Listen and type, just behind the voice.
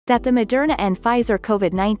that the Moderna and Pfizer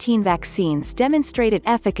COVID-19 vaccines demonstrated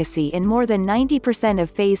efficacy in more than 90% of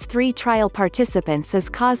Phase 3 trial participants is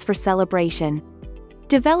cause for celebration.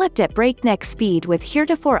 Developed at breakneck speed with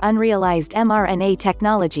heretofore unrealized mRNA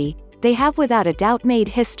technology, they have without a doubt made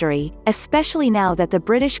history, especially now that the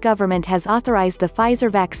British government has authorized the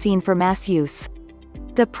Pfizer vaccine for mass use.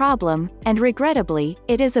 The problem, and regrettably,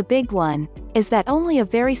 it is a big one, is that only a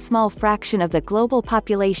very small fraction of the global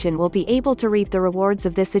population will be able to reap the rewards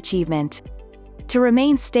of this achievement. To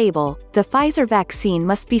remain stable, the Pfizer vaccine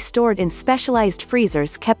must be stored in specialized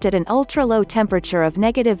freezers kept at an ultra-low temperature of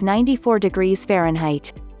 -94 degrees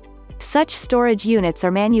Fahrenheit. Such storage units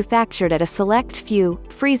are manufactured at a select few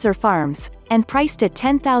freezer farms, and priced at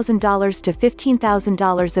 $10,000 to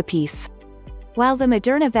 $15,000 apiece. While the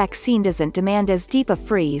Moderna vaccine doesn't demand as deep a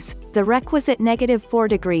freeze, the requisite -4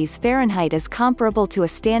 degrees Fahrenheit is comparable to a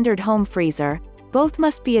standard home freezer. Both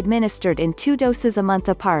must be administered in 2 doses a month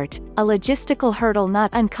apart, a logistical hurdle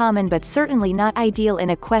not uncommon but certainly not ideal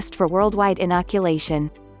in a quest for worldwide inoculation.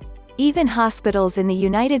 Even hospitals in the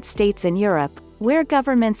United States and Europe, where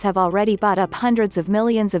governments have already bought up hundreds of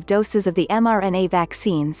millions of doses of the mRNA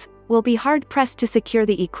vaccines, will be hard-pressed to secure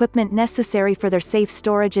the equipment necessary for their safe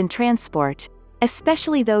storage and transport,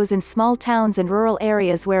 especially those in small towns and rural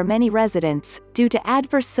areas where many residents, due to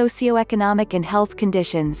adverse socioeconomic and health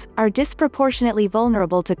conditions, are disproportionately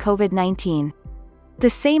vulnerable to COVID-19. The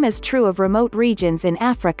same is true of remote regions in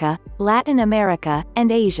Africa, Latin America,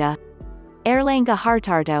 and Asia. Erlangga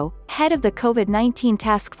Hartarto, head of the COVID-19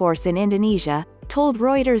 task force in Indonesia, told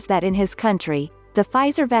Reuters that in his country, the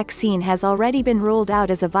Pfizer vaccine has already been ruled out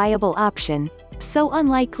as a viable option, so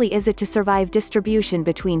unlikely is it to survive distribution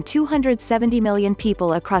between 270 million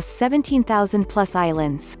people across 17,000-plus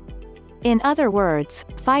islands. In other words,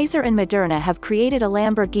 Pfizer and Moderna have created a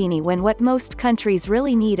Lamborghini when what most countries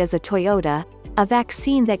really need is a Toyota, a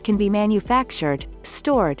vaccine that can be manufactured,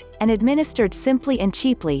 stored, and administered simply and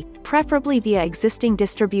cheaply, preferably via existing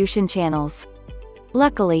distribution channels.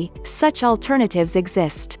 Luckily, such alternatives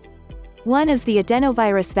exist. One is the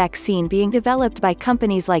adenovirus vaccine being developed by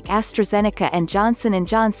companies like AstraZeneca and Johnson &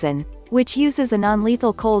 Johnson, which uses a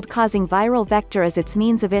non-lethal cold-causing viral vector as its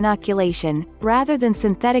means of inoculation, rather than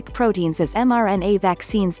synthetic proteins as mRNA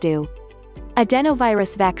vaccines do.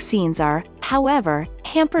 Adenovirus vaccines are, however,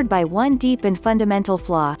 hampered by one deep and fundamental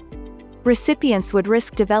flaw. Recipients would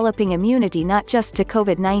risk developing immunity not just to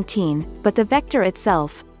COVID-19, but the vector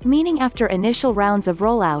itself, meaning after initial rounds of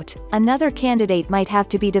rollout, another candidate might have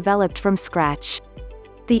to be developed from scratch.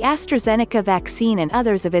 The AstraZeneca vaccine and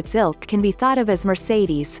others of its ilk can be thought of as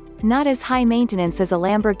Mercedes, not as high maintenance as a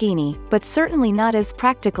Lamborghini, but certainly not as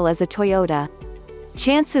practical as a Toyota.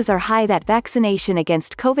 Chances are high that vaccination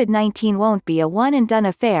against COVID-19 won't be a one-and-done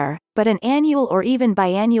affair, but an annual or even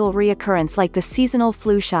biannual reoccurrence like the seasonal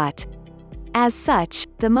flu shot. As such,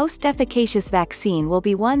 the most efficacious vaccine will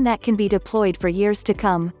be one that can be deployed for years to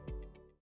come.